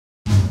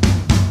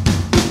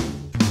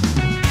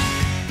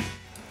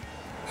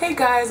Hey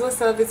guys,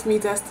 what's up? It's me,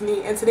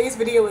 Destiny, and today's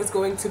video is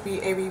going to be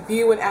a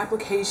review and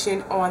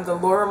application on the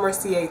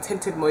Mercier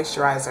Tinted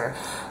Moisturizer.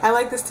 I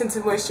like this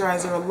tinted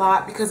moisturizer a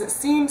lot because it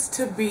seems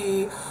to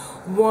be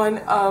one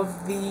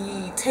of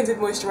the tinted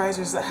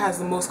moisturizers that has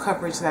the most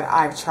coverage that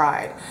I've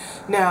tried.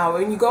 Now,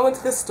 when you go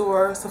into the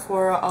store,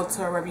 Sephora, Ulta,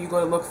 wherever you go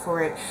to look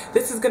for it,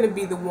 this is going to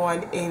be the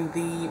one in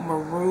the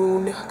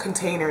maroon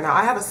container. Now,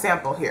 I have a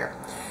sample here,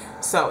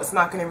 so it's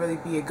not going to really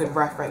be a good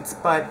reference,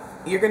 but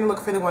you're going to look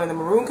for the one in the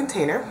maroon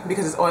container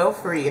because it's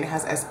oil-free and it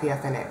has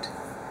SPF in it.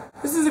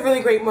 This is a really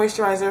great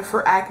moisturizer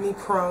for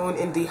acne-prone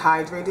and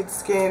dehydrated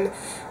skin.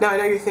 Now, I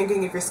know you're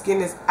thinking if your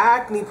skin is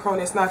acne-prone,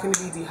 it's not going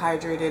to be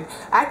dehydrated.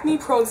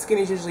 Acne-prone skin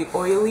is usually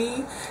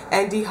oily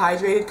and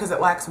dehydrated because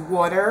it lacks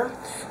water.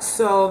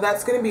 So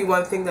that's going to be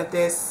one thing that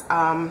this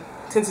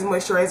tinted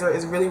moisturizer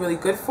is really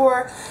good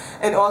for,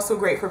 and also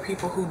great for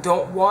people who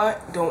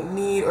don't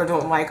need, or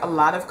don't like a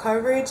lot of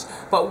coverage,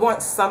 but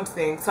want some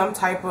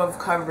type of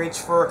coverage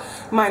for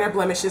minor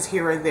blemishes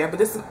here or there. But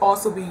this can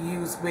also be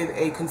used with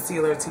a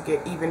concealer to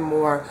get even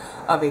more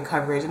of a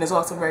coverage, and it's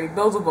also very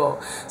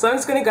buildable. So I'm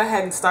just going to go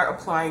ahead and start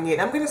applying it.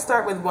 I'm going to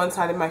start with one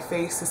side of my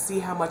face to see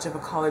how much of a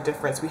color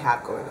difference we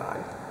have going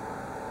on.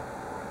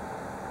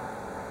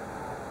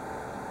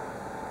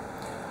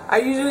 I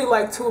usually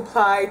like to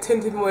apply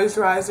tinted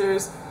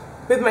moisturizers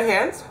with my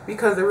hands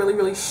because they're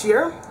really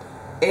sheer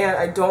and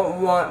I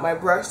don't want my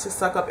brush to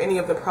suck up any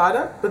of the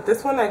product. But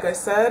this one, like I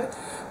said,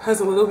 has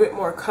a little bit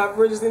more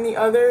coverage than the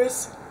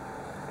others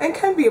and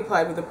can be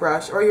applied with a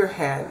brush or your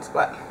hand.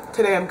 But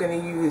today I'm going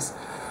to use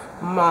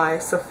my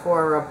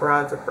Sephora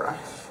bronzer brush.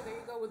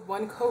 With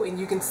one coat, and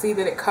you can see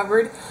that it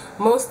covered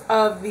most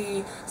of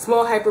the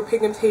small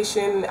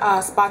hyperpigmentation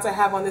spots I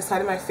have on this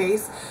side of my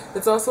face.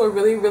 It's also a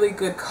really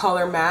good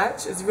color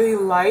match. It's really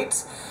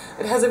light.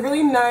 It has a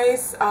really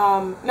nice,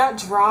 not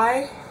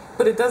dry,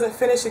 but it doesn't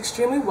finish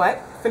extremely wet.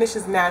 It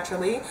finishes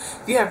naturally.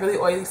 If you have really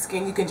oily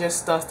skin, you can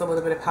just dust a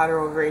little bit of powder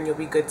over it and you'll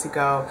be good to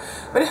go.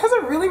 But it has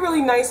a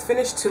really nice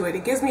finish to it.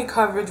 It gives me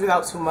coverage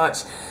without too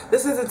much.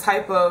 This is a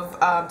type of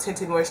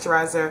tinted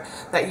moisturizer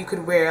that you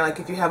could wear like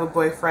if you have a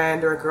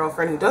boyfriend or a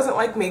girlfriend who doesn't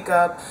like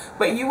makeup,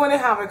 but you want to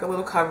have like a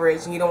little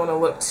coverage and you don't want to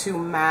look too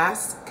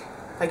masked,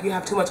 like you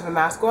have too much of a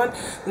mask on,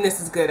 then this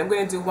is good. I'm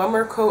going to do one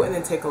more coat and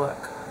then take a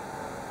look.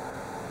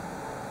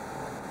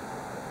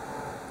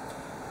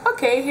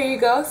 Okay, here you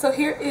go. So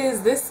here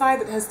is this side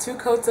that has two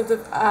coats of the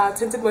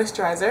tinted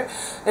moisturizer,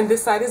 and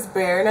this side is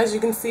bare. And as you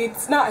can see,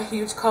 it's not a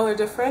huge color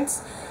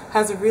difference.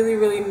 Has a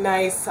really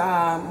nice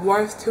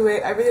warmth to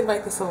it. I really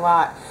like this a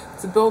lot.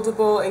 It's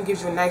buildable and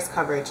gives you a nice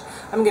coverage.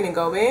 I'm going to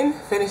go in,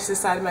 finish this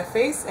side of my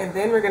face, and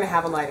then we're going to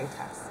have a lighting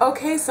test.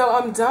 Okay, so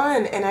I'm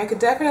done, and I could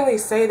definitely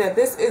say that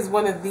this is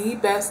one of the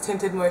best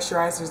tinted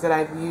moisturizers that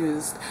I've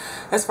used.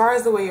 As far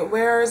as the way it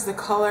wears, the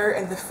color,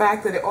 and the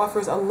fact that it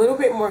offers a little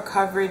bit more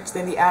coverage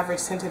than the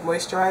average tinted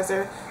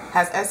moisturizer,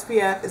 has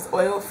SPF, is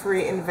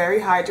oil-free, and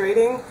very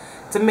hydrating.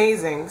 It's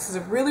amazing. This is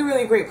a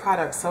really great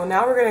product. So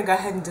now we're going to go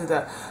ahead and do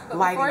the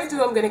lighting. Before I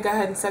do, I'm going to go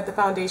ahead and set the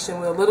foundation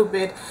with a little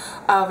bit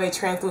of a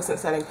translucent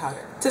setting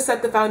powder. To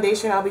set the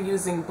foundation, I'll be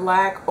using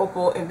Black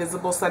Opal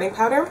Invisible Setting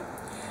Powder.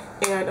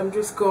 And I'm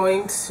just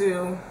going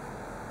to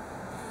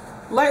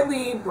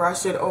lightly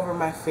brush it over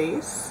my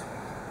face.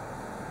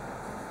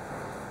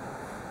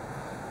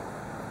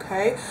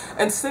 Okay,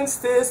 and since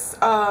this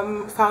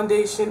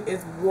foundation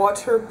is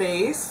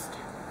water-based,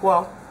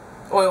 well,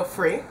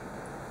 oil-free,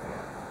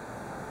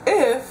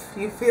 if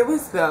you feel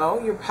as though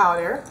your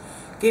powder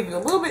gave you a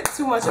little bit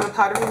too much of a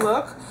powdery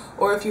look,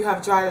 or if you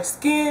have drier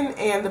skin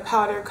and the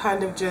powder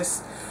kind of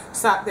just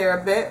sat there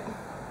a bit,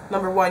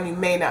 number one, you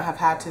may not have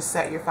had to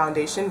set your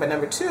foundation, but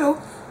number two,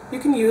 you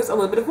can use a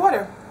little bit of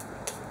water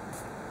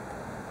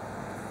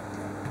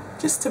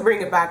just to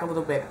bring it back a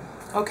little bit.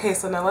 Okay,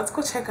 so now let's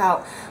go check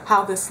out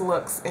how this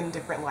looks in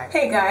different light.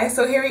 Hey guys,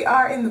 so here we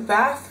are in the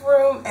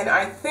bathroom, and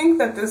I think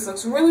that this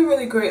looks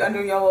really great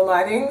under yellow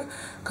lighting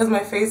because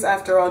my face,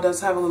 after all,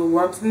 does have a little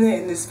warmth in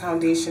it, and this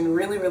foundation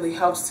really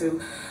helps to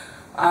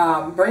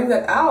bring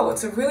that out.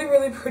 It's a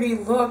really pretty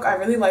look. I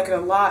really like it a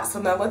lot.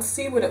 So now let's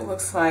see what it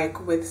looks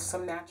like with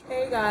some natural.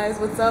 Hey guys,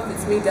 what's up?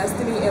 It's me,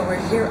 Destiny, and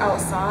we're here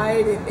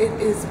outside, and it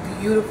is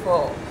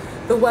beautiful.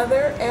 The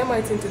weather and my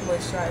tinted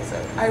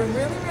moisturizer. I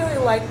really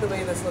like the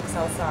way this looks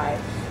outside.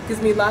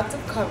 Gives me lots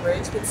of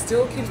coverage, but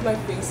still keeps my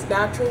face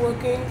natural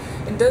looking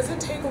and doesn't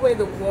take away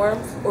the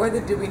warmth or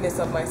the dewiness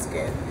of my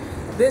skin.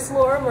 This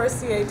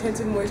Mercier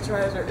tinted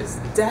moisturizer is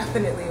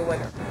definitely a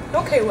winner.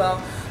 Okay,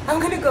 well, I'm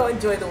gonna go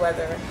enjoy the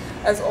weather.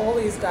 As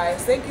always,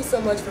 guys, thank you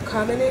so much for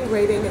commenting,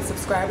 rating, and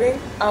subscribing.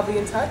 I'll be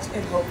in touch,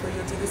 and hopefully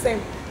you'll do the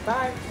same.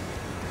 Bye.